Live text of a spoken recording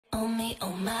Oh me,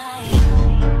 oh my,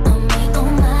 oh me, oh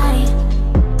my,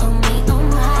 oh me, oh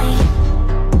my,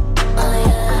 oh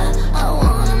yeah, I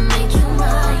wanna make you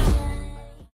mine.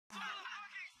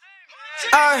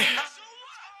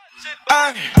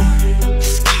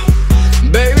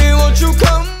 Baby, won't you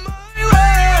come my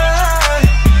way?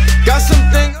 Got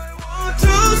something I want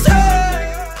to say.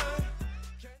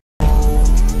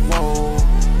 Whoa,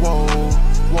 whoa,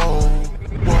 whoa,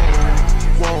 whoa,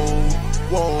 whoa,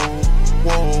 whoa,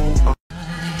 whoa.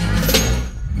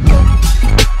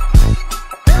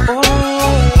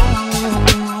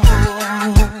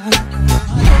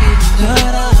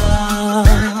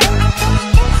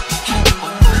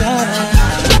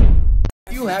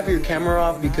 You have your camera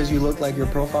off because you look like your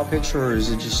profile picture, or is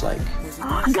it just like?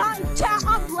 Oh God, chat,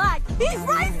 I'm black. He's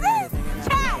racist.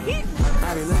 Chat, he's.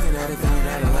 I be looking at it,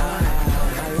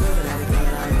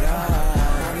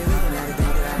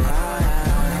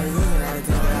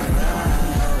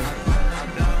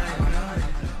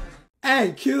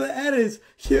 Hey, cue the edits.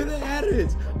 Cue the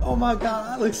edits. Oh my God,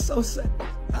 I look so sexy.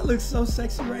 I look so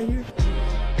sexy right here.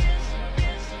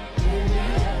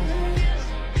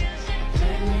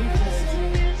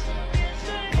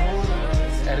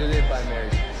 Edited by Mary.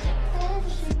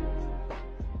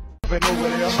 Slip a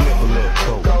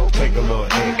little coke, take a little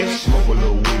hit, smoke a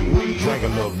little weed, drink a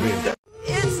little bit.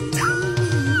 It's time.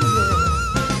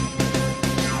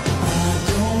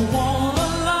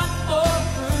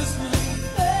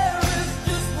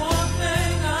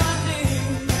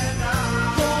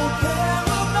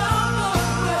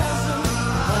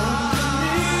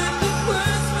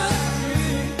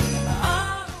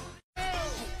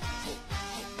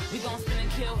 We gon' spin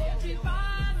and kill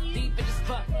deep in the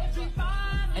spot.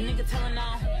 A nigga telling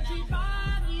on.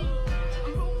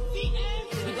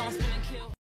 We gon' spin and kill.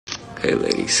 Hey,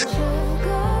 ladies.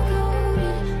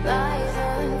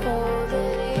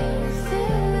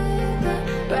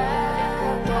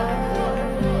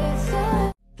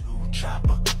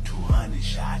 Chopper, 200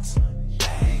 shots,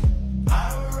 bang. I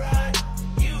ride,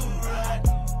 you ride,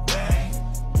 bang.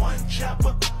 One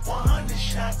chopper, 100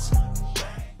 shots, bang.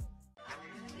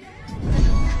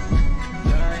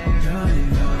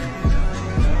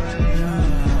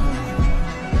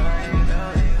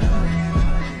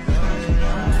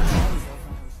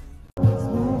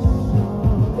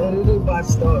 Edited by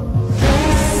Star.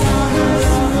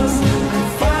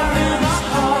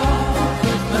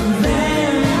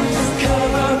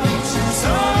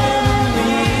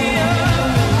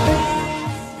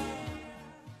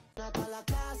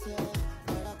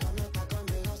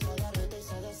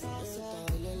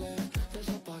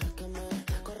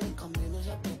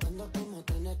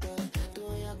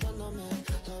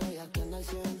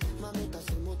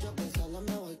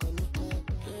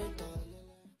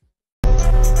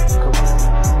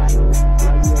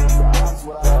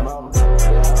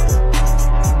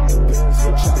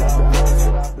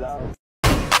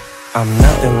 I'm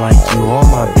nothing like you, all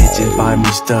my bitches buy me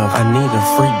stuff. I need a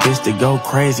freak bitch to go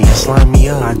crazy and slime me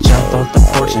up. I jumped off the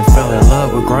porch and fell in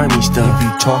love with grimy stuff. If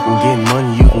you talking getting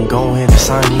money, you can go ahead and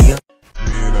sign me up.